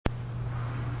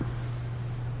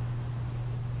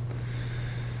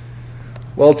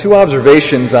Well, two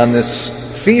observations on this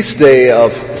feast day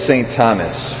of St.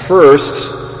 Thomas. First,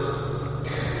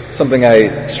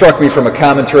 something struck me from a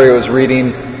commentary I was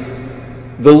reading.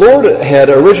 The Lord had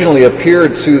originally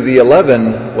appeared to the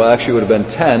 11, well actually it would have been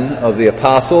 10 of the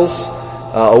apostles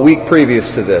a week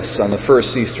previous to this, on the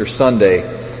first Easter Sunday.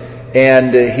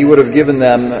 And he would have given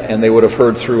them, and they would have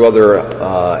heard through other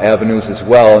avenues as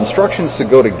well, instructions to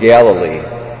go to Galilee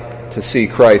to see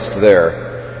Christ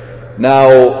there.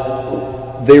 Now,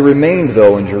 they remained,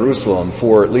 though, in Jerusalem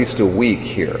for at least a week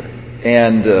here.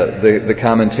 And the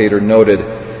commentator noted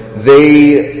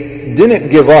they didn't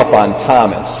give up on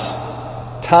Thomas.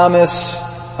 Thomas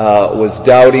was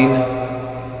doubting.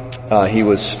 He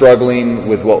was struggling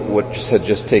with what had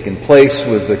just taken place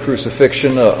with the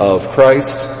crucifixion of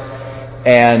Christ.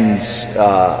 And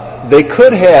they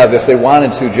could have, if they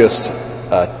wanted to, just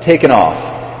taken off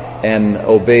and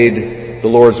obeyed the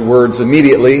Lord's words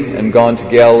immediately and gone to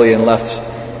Galilee and left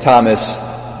Thomas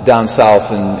down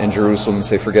south in Jerusalem and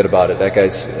say, forget about it. That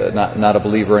guy's not a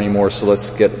believer anymore, so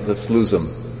let's lose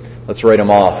him. Let's write him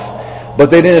off.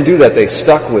 But they didn't do that. They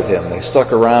stuck with him. They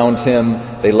stuck around him.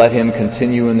 They let him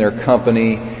continue in their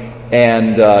company.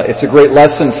 And it's a great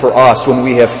lesson for us when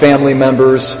we have family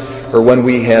members or when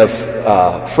we have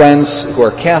friends who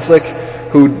are Catholic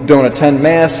who don't attend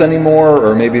Mass anymore,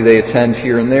 or maybe they attend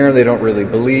here and there. They don't really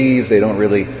believe. They don't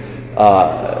really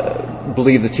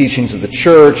believe the teachings of the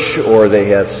church, or they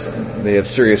have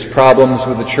serious problems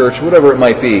with the church, whatever it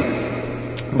might be.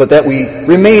 But that we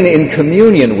remain in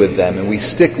communion with them and we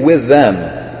stick with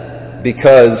them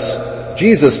because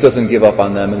Jesus doesn't give up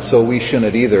on them, and so we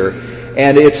shouldn't either.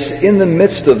 And it's in the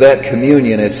midst of that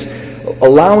communion, it's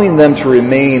allowing them to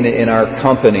remain in our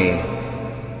company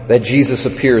that Jesus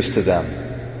appears to them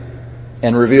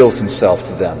and reveals himself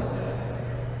to them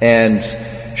and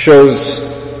shows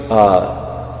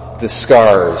the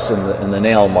scars and the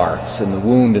nail marks and the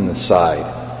wound in the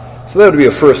side. So that would be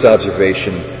a first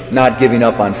observation, not giving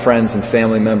up on friends and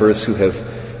family members who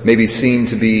have maybe seemed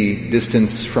to be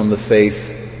distanced from the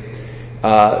faith.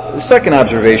 The second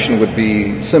observation would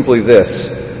be simply this,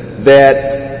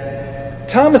 that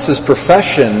Thomas's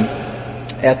profession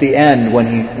at the end,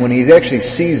 when he actually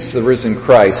sees the risen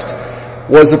Christ,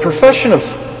 was a profession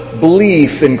of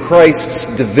belief in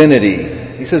Christ's divinity.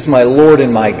 He says, "My Lord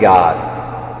and my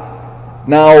God."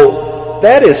 Now,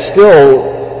 that is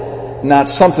still not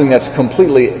something that's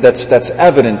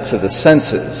evident to the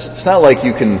senses. It's not like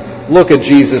you can look at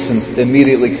Jesus and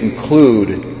immediately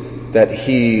conclude that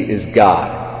he is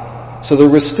God. So there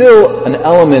was still an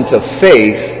element of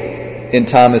faith in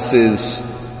Thomas's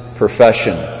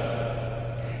profession.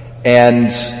 And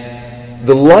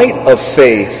the light of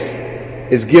faith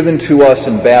is given to us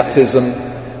in baptism.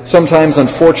 Sometimes,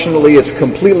 unfortunately, it's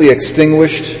completely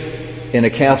extinguished in a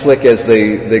Catholic as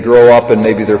they grow up and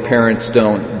maybe their parents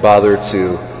don't bother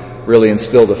to really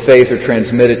instill the faith or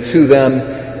transmit it to them.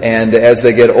 And as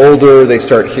they get older, they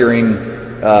start hearing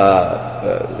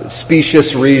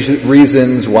specious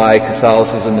reasons why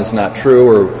Catholicism is not true,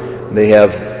 or they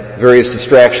have various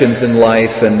distractions in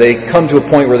life, and they come to a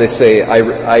point where they say,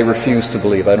 I refuse to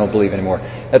believe, I don't believe anymore.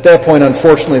 At that point,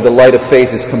 unfortunately, the light of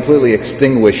faith is completely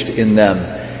extinguished in them.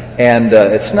 And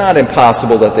it's not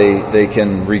impossible that they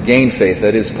can regain faith.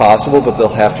 That is possible, but they'll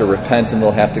have to repent and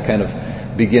they'll have to kind of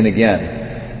begin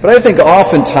again. But I think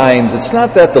oftentimes it's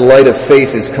not that the light of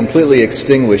faith is completely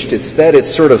extinguished, it's that it's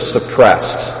sort of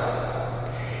suppressed.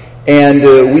 And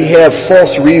we have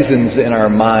false reasons in our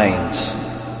minds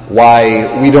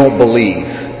why we don't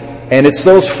believe. And it's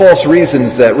those false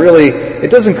reasons that really, it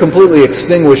doesn't completely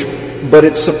extinguish, but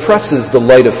it suppresses the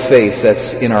light of faith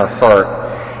that's in our heart.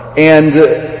 And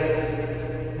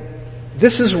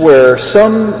this is where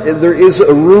there is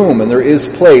a room and there is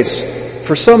place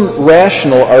for some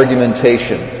rational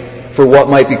argumentation for what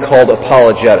might be called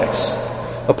apologetics.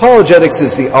 Apologetics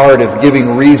is the art of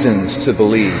giving reasons to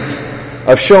believe,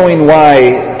 of showing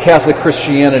why Catholic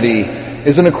Christianity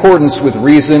is in accordance with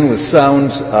reason, with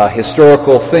sound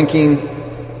historical thinking,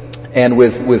 and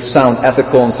with sound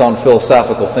ethical and sound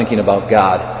philosophical thinking about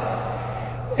God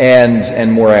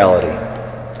and morality.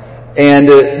 And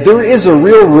there is a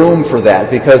real room for that,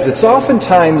 because it's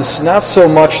oftentimes not so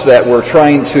much that we're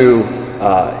trying to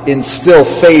instill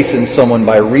faith in someone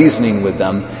by reasoning with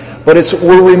them, but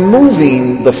we're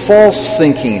removing the false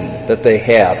thinking that they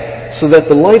have so that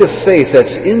the light of faith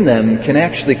that's in them can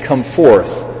actually come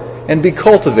forth and be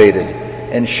cultivated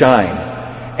and shine.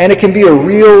 And it can be a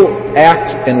real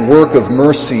act and work of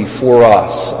mercy for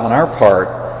us on our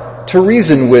part to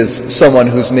reason with someone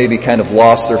who's maybe kind of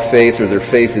lost their faith or their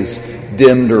faith is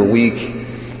dimmed or weak.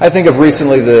 I think of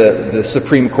recently the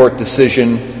Supreme Court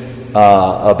decision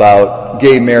about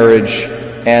gay marriage.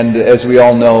 And as we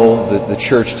all know, the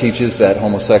church teaches that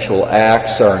homosexual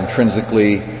acts are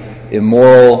intrinsically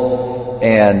immoral,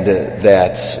 and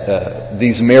that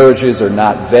these marriages are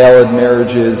not valid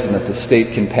marriages, and that the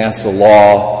state can pass a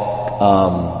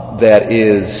law that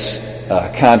is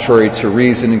contrary to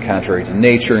reason and contrary to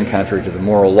nature and contrary to the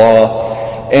moral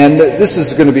law. And this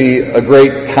is going to be a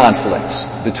great conflict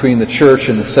between the church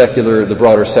and the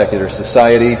broader secular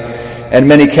society. And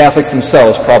many Catholics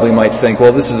themselves probably might think,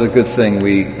 well, this is a good thing.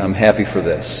 I'm happy for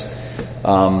this.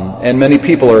 And many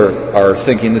people are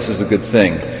thinking this is a good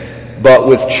thing. But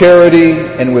with charity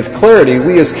and with clarity,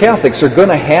 we as Catholics are going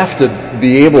to have to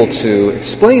be able to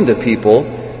explain to people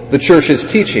the Church's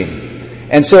teaching.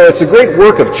 And so it's a great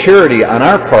work of charity on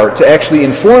our part to actually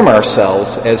inform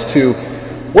ourselves as to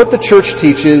what the Church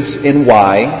teaches and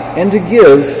why, and to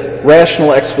give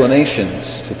rational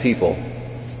explanations to people.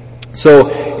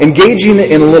 So engaging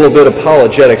in a little bit of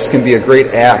apologetics can be a great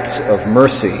act of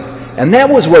mercy. And that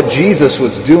was what Jesus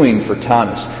was doing for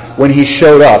Thomas when he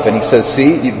showed up and he says,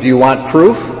 see, do you want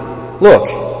proof?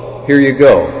 Look, here you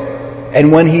go.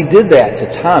 And when he did that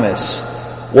to Thomas,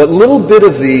 what little bit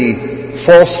of the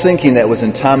false thinking that was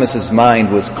in Thomas's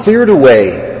mind was cleared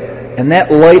away, and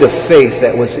that light of faith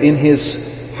that was in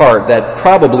his heart that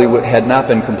probably had not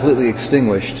been completely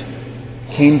extinguished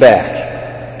came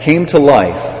back, came to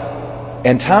life.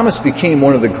 And Thomas became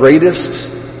one of the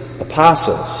greatest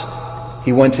apostles.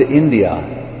 He went to India,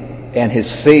 and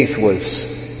his faith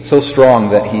was so strong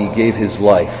that he gave his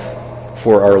life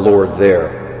for our Lord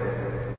there.